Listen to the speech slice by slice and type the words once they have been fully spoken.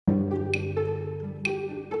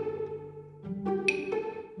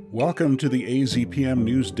Welcome to the AZPM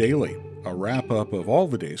News Daily, a wrap-up of all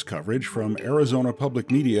the day's coverage from Arizona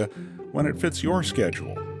Public Media when it fits your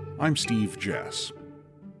schedule. I'm Steve Jess.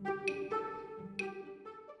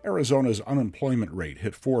 Arizona's unemployment rate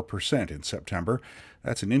hit 4% in September.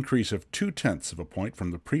 That's an increase of 0.2 of a point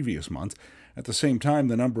from the previous month. At the same time,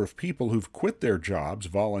 the number of people who've quit their jobs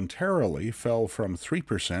voluntarily fell from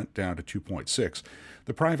 3% down to 2.6%.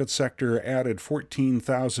 The private sector added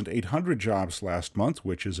 14,800 jobs last month,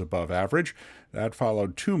 which is above average. That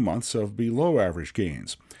followed 2 months of below-average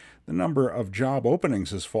gains. The number of job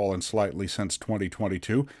openings has fallen slightly since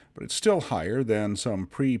 2022, but it's still higher than some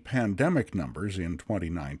pre-pandemic numbers in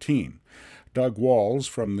 2019. Doug Walls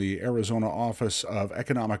from the Arizona Office of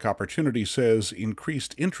Economic Opportunity says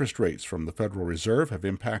increased interest rates from the Federal Reserve have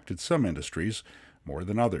impacted some industries more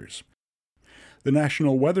than others. The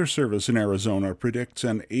National Weather Service in Arizona predicts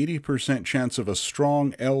an 80% chance of a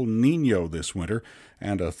strong El Niño this winter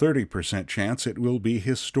and a 30% chance it will be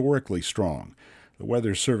historically strong. The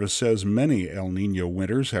Weather Service says many El Niño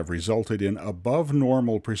winters have resulted in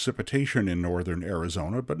above-normal precipitation in northern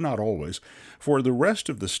Arizona, but not always. For the rest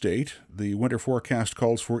of the state, the winter forecast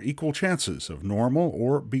calls for equal chances of normal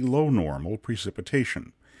or below-normal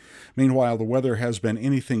precipitation. Meanwhile, the weather has been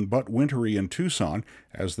anything but wintry in Tucson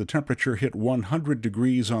as the temperature hit 100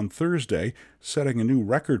 degrees on Thursday, setting a new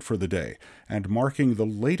record for the day and marking the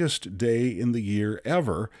latest day in the year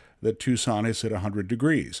ever that Tucson has hit 100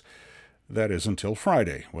 degrees. That is until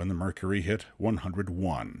Friday, when the mercury hit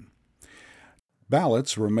 101.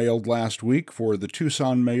 Ballots were mailed last week for the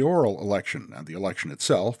Tucson mayoral election, and the election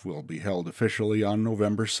itself will be held officially on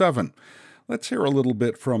November 7. Let's hear a little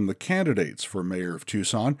bit from the candidates for mayor of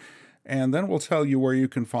Tucson, and then we'll tell you where you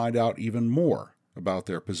can find out even more about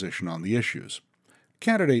their position on the issues.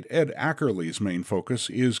 Candidate Ed Ackerley's main focus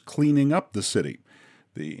is cleaning up the city.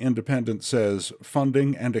 The Independent says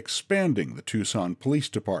funding and expanding the Tucson Police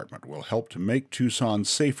Department will help to make Tucson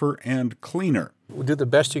safer and cleaner. Do the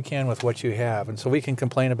best you can with what you have. And so we can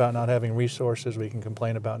complain about not having resources. We can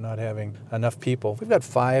complain about not having enough people. We've got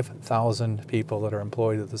 5,000 people that are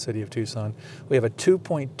employed at the city of Tucson. We have a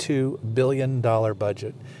 $2.2 billion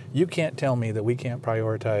budget. You can't tell me that we can't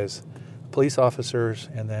prioritize police officers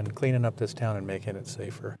and then cleaning up this town and making it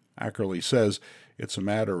safer. Ackerley says it's a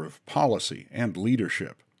matter of policy and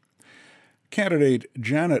leadership. Candidate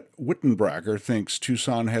Janet Wittenbracker thinks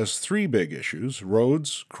Tucson has 3 big issues: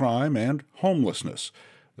 roads, crime, and homelessness.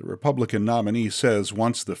 The Republican nominee says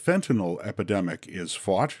once the fentanyl epidemic is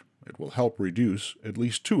fought, it will help reduce at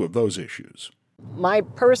least 2 of those issues. My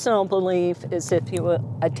personal belief is if you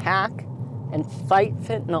attack and fight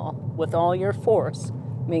fentanyl with all your force,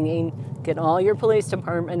 meaning get all your police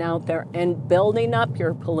department out there and building up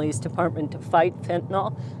your police department to fight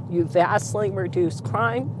fentanyl, you vastly reduce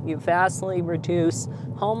crime, you vastly reduce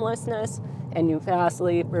homelessness, and you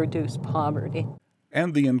vastly reduce poverty.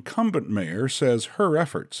 And the incumbent mayor says her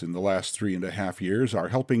efforts in the last 3.5 years are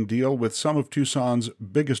helping deal with some of Tucson's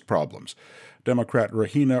biggest problems. Democrat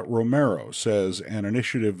Regina Romero says an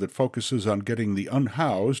initiative that focuses on getting the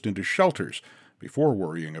unhoused into shelters before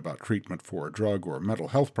worrying about treatment for drug or mental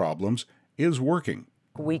health problems is working.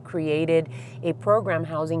 We created a program,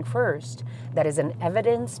 Housing First, that is an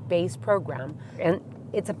evidence-based program, and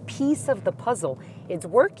it's a piece of the puzzle. It's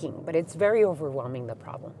working, but it's very overwhelming, the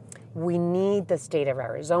problem. We need the state of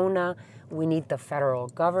Arizona, we need the federal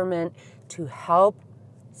government to help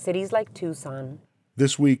cities like Tucson.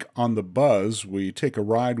 This week on The Buzz, we take a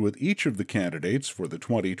ride with each of the candidates for the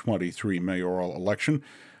 2023 mayoral election.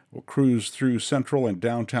 We'll cruise through central and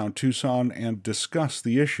downtown Tucson and discuss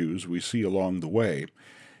the issues we see along the way.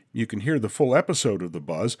 You can hear the full episode of The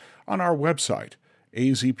Buzz on our website,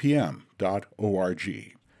 azpm.org.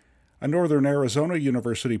 A Northern Arizona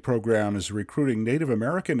University program is recruiting Native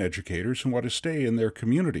American educators who want to stay in their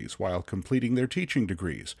communities while completing their teaching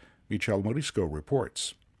degrees. Michelle Morisco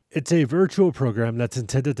reports. It's a virtual program that's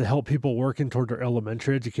intended to help people working toward their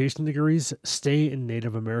elementary education degrees stay in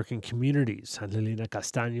Native American communities. Angelina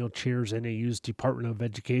Castaño chairs NAU's Department of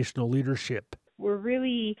Educational Leadership. We're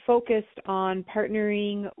really focused on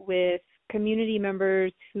partnering with community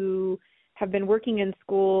members who have been working in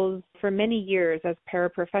schools for many years as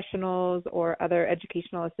paraprofessionals or other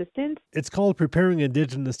educational assistants. It's called Preparing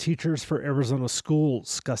Indigenous Teachers for Arizona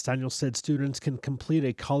Schools. Castaño said students can complete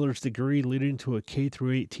a college degree leading to a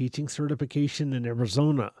K-8 teaching certification in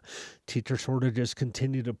Arizona. Teacher shortages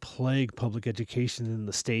continue to plague public education in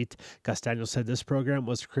the state. Castaño said this program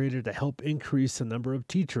was created to help increase the number of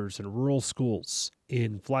teachers in rural schools.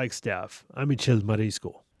 In Flagstaff, I'm Michelle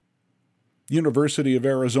Morisco. University of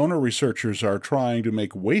Arizona researchers are trying to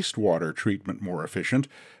make wastewater treatment more efficient.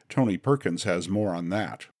 Tony Perkins has more on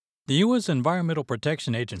that. The U.S. Environmental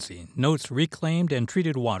Protection Agency notes reclaimed and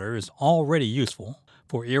treated water is already useful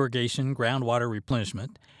for irrigation, groundwater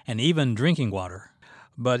replenishment, and even drinking water.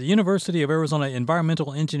 But University of Arizona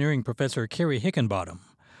environmental engineering professor Carrie Hickenbottom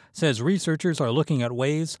says researchers are looking at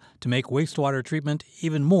ways to make wastewater treatment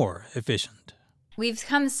even more efficient. We've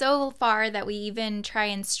come so far that we even try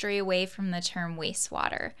and stray away from the term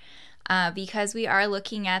wastewater because we are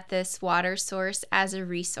looking at this water source as a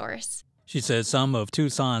resource. She says some of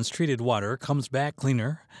Tucson's treated water comes back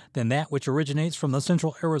cleaner than that which originates from the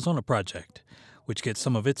Central Arizona Project, which gets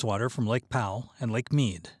some of its water from Lake Powell and Lake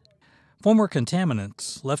Mead. Former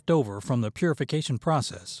contaminants left over from the purification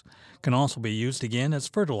process can also be used again as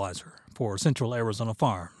fertilizer for Central Arizona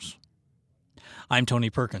farms. I'm Tony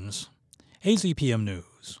Perkins, AZPM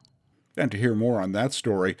News. And to hear more on that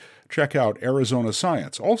story, check out Arizona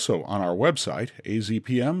Science, also on our website,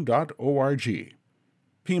 azpm.org.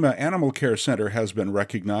 Pima Animal Care Center has been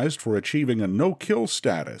recognized for achieving a no-kill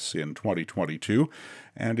status in 2022,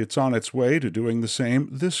 and it's on its way to doing the same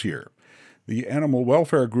this year. The animal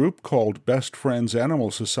welfare group called Best Friends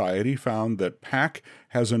Animal Society found that PAC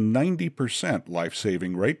has a 90%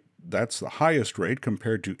 life-saving rate. That's the highest rate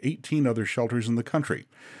compared to 18 other shelters in the country.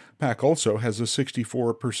 PAC also has a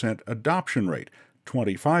 64% adoption rate,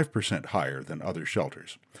 25% higher than other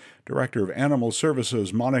shelters. Director of Animal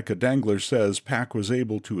Services Monica Dangler says PAC was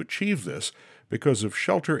able to achieve this because of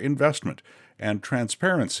shelter investment and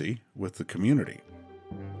transparency with the community.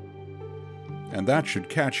 And that should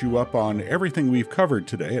catch you up on everything we've covered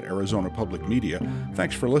today at Arizona Public Media.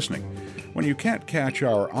 Thanks for listening. When you can't catch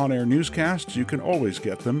our on-air newscasts, you can always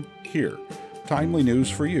get them here. Timely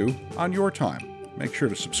news for you on your time. Make sure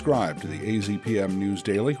to subscribe to the AZPM News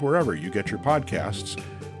Daily wherever you get your podcasts.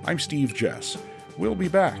 I'm Steve Jess. We'll be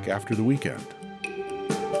back after the weekend.